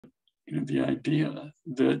the idea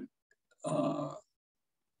that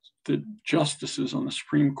the justices on the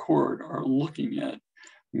Supreme Court are looking at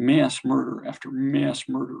mass murder after mass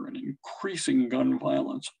murder and increasing gun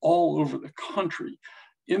violence all over the country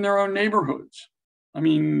in their own neighborhoods. I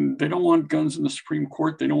mean, they don't want guns in the Supreme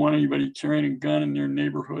Court. They don't want anybody carrying a gun in their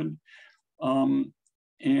neighborhood.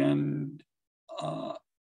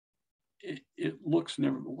 It looks,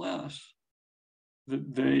 nevertheless,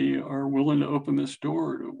 that they are willing to open this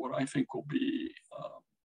door to what I think will be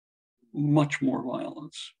much more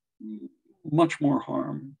violence, much more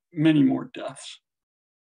harm, many more deaths.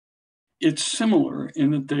 It's similar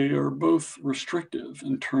in that they are both restrictive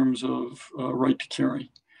in terms of right to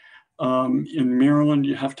carry. In Maryland,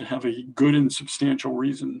 you have to have a good and substantial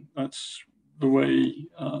reason. That's the way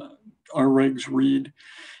our regs read.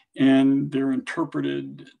 And they're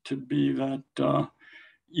interpreted to be that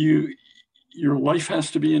your life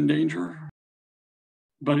has to be in danger.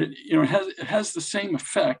 But it has the same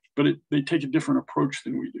effect, but they take a different approach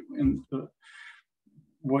than we do. And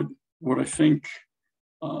what I think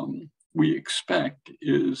we expect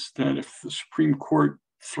is that if the Supreme Court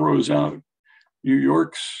throws out New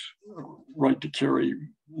York's right to carry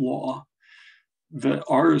law, that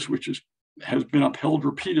ours, which has been upheld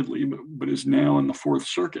repeatedly, but is now in the Fourth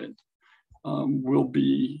Circuit, will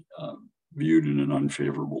be viewed in an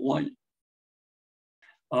unfavorable light.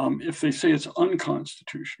 If they say it's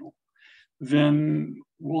unconstitutional, then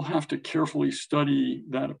we'll have to carefully study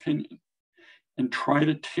that opinion and try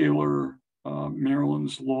to tailor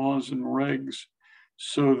Maryland's laws and regs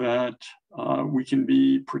so that we can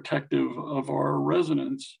be protective of our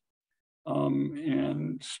residents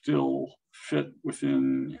and still fit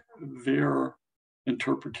within their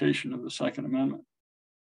interpretation of the Second Amendment.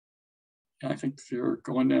 I think they're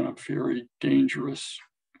going down a very dangerous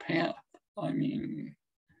path. I mean,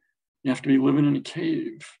 you have to be living in a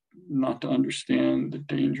cave not to understand the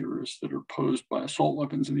dangers that are posed by assault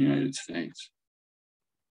weapons in the United States.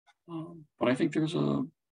 But I think there's a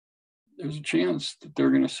chance that they're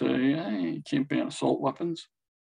going to say, hey, you can't ban assault weapons.